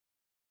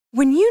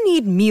When you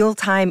need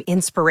mealtime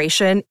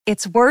inspiration,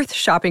 it's worth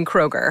shopping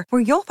Kroger,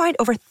 where you'll find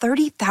over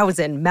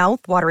 30,000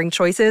 mouth-watering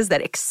choices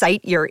that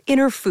excite your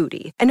inner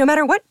foodie. And no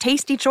matter what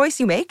tasty choice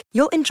you make,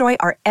 you'll enjoy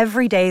our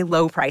everyday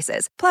low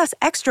prices, plus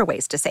extra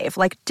ways to save,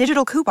 like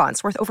digital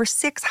coupons worth over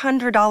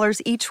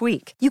 $600 each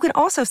week. You can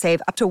also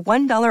save up to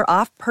 $1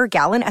 off per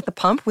gallon at the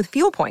pump with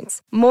fuel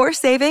points. More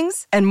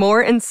savings and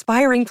more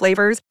inspiring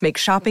flavors make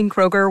shopping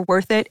Kroger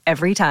worth it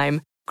every time.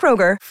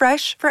 Kroger,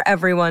 fresh for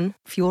everyone.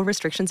 Fuel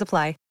restrictions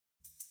apply.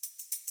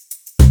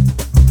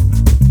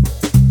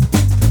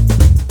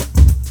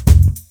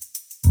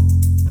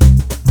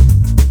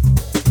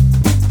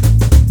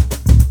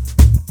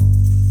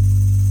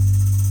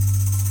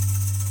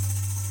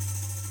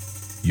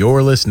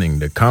 You're listening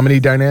to Comedy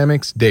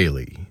Dynamics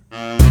Daily.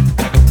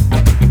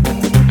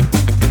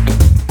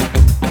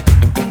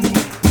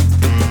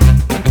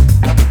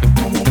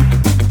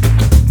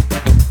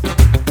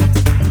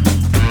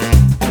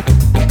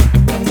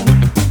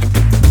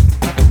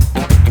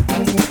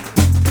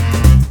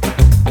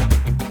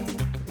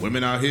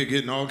 Women out here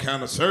getting all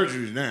kind of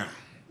surgeries now.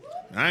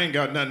 I ain't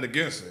got nothing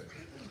against it.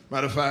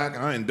 Matter of fact,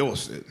 I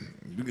endorse it.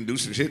 You can do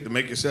some shit to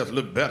make yourself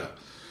look better.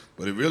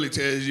 But it really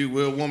tells you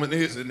where a woman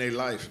is in their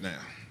life now.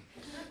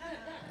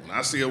 When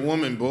I see a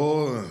woman,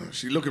 boy,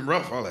 she looking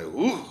rough, I'm like,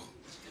 ooh.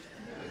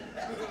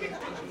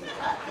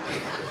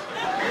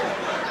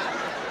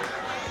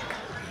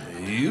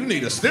 You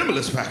need a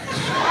stimulus package.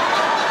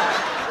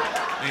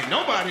 Ain't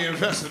nobody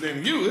invested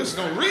in you. There's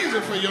no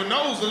reason for your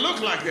nose to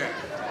look like that.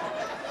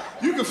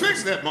 You can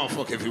fix that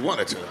motherfucker if you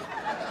wanted to.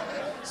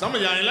 Some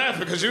of y'all ain't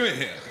laughing because you in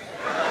here.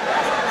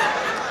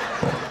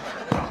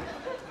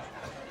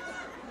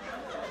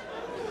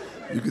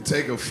 You can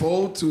take a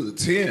 4 to a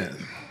 10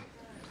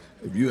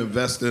 if you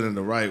invest it in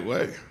the right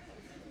way.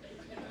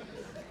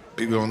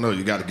 People don't know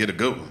you got to get a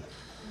good one.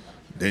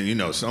 Then, you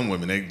know, some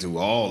women, they do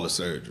all the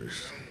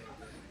surgeries.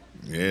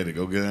 Yeah, they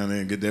go get down there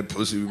and get that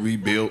pussy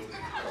rebuilt.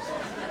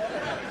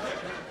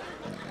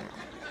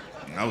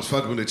 I was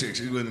fucking with a chick.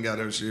 She went and got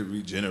her shit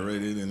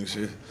regenerated and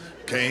shit.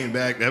 Came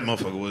back, that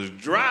motherfucker was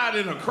dried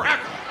in a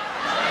cracker.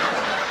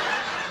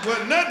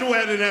 Wasn't nothing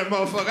wet in that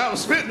motherfucker. I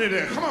was spitting in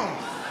there. Come on.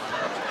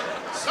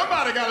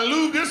 Somebody gotta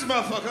lube this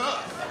motherfucker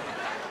up.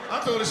 I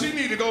told her she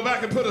need to go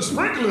back and put a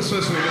sprinkler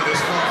system in this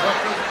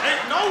motherfucker.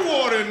 Ain't no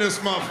water in this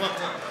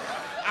motherfucker.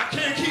 I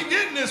can't keep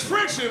getting this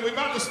friction. We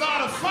about to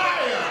start a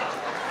fire.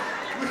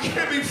 We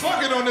can't be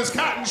fucking on this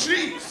cotton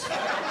sheets.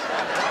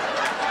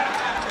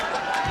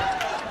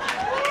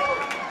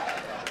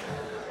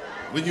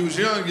 When you was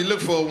young, you look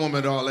for a woman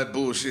with all that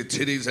bullshit,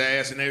 titties,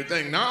 ass, and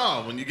everything.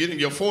 No, when you get in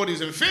your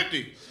 40s and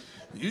 50s,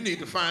 you need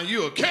to find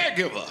you a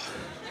caregiver.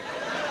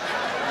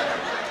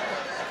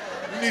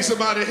 You need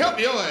somebody to help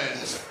your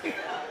ass.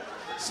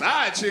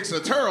 Side chicks are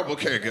terrible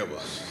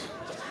caregivers.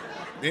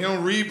 They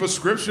don't read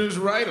prescriptions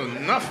right or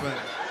nothing.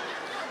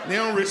 They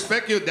don't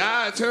respect your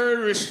dietary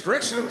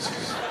restrictions.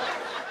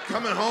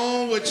 Coming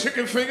home with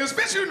chicken fingers.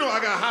 Bitch, you know I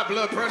got high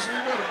blood pressure.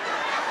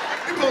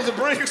 You supposed to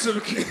bring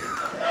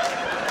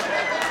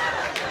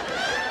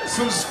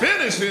some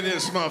spinach in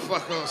this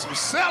motherfucker, some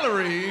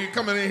celery. You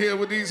coming in here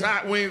with these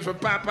hot wings from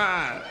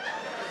Popeye.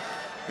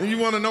 And you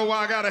want to know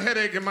why I got a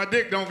headache and my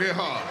dick don't get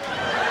hard.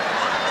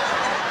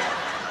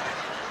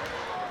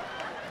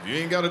 If you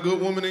ain't got a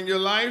good woman in your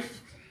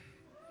life,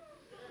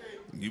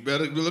 you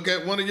better look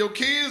at one of your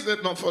kids.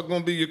 That motherfucker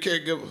gonna be your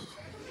caregiver.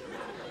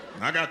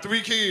 I got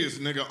 3 kids,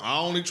 nigga. I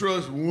only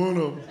trust one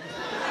of them.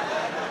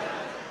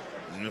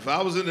 And if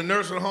I was in the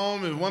nursing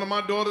home, if one of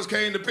my daughters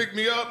came to pick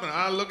me up, and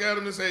I look at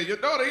him and say, your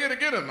daughter here to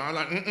get him. I'm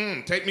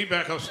like, take me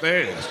back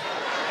upstairs.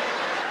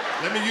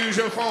 Let me use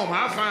your phone.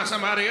 I'll find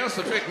somebody else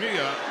to pick me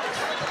up.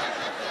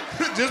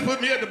 Just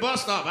put me at the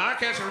bus stop. I'll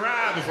catch a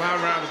ride before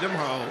I ride with them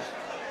hoes.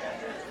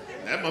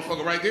 That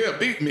motherfucker right there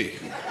beat me.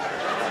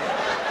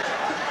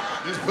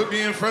 Just put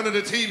me in front of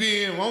the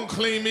TV and won't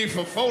clean me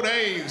for 4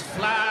 days.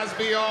 Flies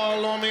be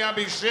all on me. I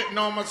be shitting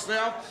on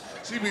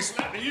myself. She be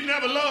slapping. You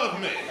never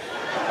loved me.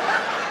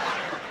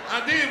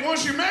 I did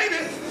once you made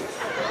it.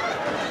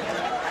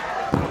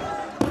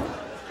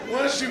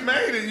 Once you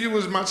made it, you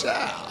was my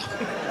child.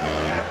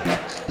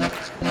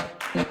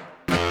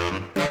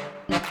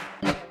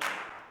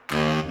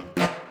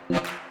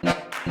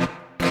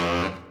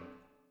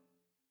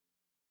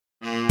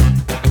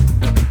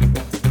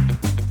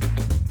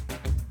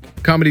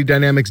 Comedy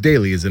Dynamics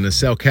Daily is an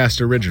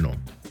Accelcast original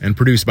and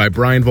produced by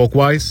Brian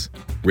Volk-Weiss,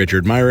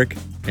 Richard Myrick,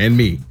 and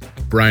me,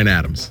 Brian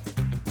Adams.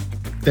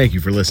 Thank you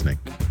for listening.